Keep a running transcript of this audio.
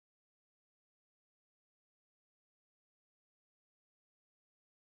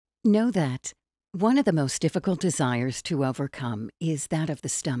Know that one of the most difficult desires to overcome is that of the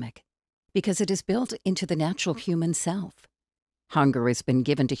stomach, because it is built into the natural human self. Hunger has been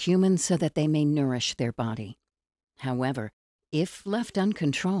given to humans so that they may nourish their body. However, if left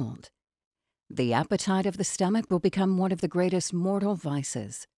uncontrolled, the appetite of the stomach will become one of the greatest mortal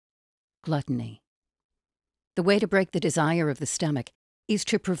vices, gluttony. The way to break the desire of the stomach is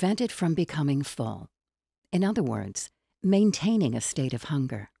to prevent it from becoming full. In other words, maintaining a state of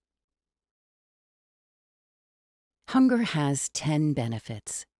hunger. Hunger has 10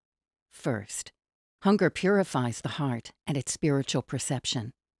 benefits. First, hunger purifies the heart and its spiritual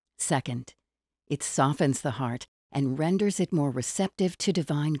perception. Second, it softens the heart and renders it more receptive to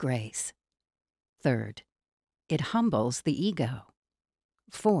divine grace. Third, it humbles the ego.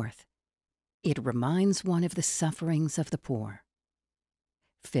 Fourth, it reminds one of the sufferings of the poor.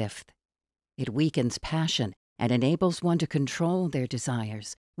 Fifth, it weakens passion and enables one to control their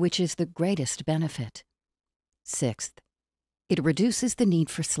desires, which is the greatest benefit. Sixth, it reduces the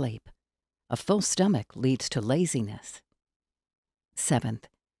need for sleep. A full stomach leads to laziness. Seventh,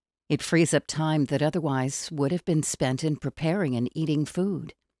 it frees up time that otherwise would have been spent in preparing and eating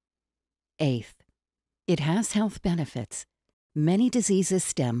food. Eighth, it has health benefits. Many diseases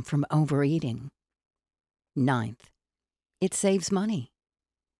stem from overeating. Ninth, it saves money.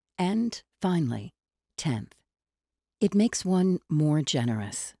 And finally, 10th, it makes one more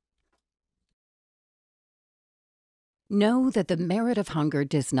generous. Know that the merit of hunger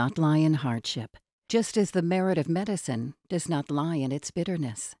does not lie in hardship, just as the merit of medicine does not lie in its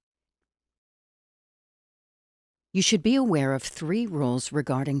bitterness. You should be aware of 3 rules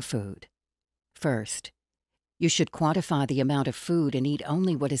regarding food. First, you should quantify the amount of food and eat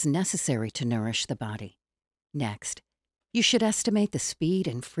only what is necessary to nourish the body. Next, you should estimate the speed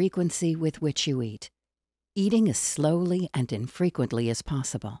and frequency with which you eat, eating as slowly and infrequently as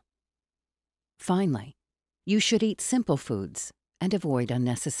possible. Finally, you should eat simple foods and avoid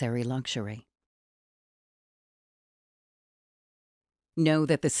unnecessary luxury. Know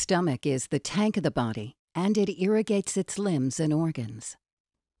that the stomach is the tank of the body and it irrigates its limbs and organs.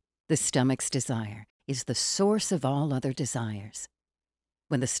 The stomach's desire is the source of all other desires.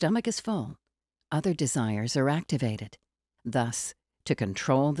 When the stomach is full, other desires are activated. Thus, to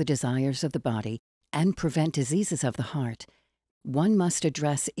control the desires of the body and prevent diseases of the heart, one must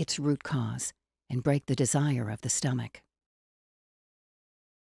address its root cause and break the desire of the stomach.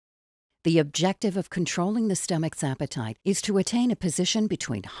 The objective of controlling the stomach's appetite is to attain a position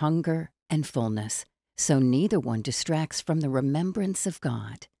between hunger and fullness, so neither one distracts from the remembrance of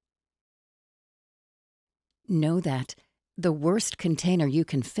God. Know that the worst container you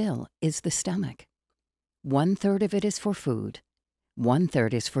can fill is the stomach. 1/3 of it is for food,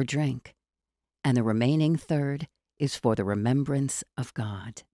 1/3 is for drink, and the remaining third is for the remembrance of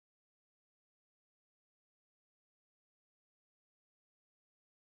God.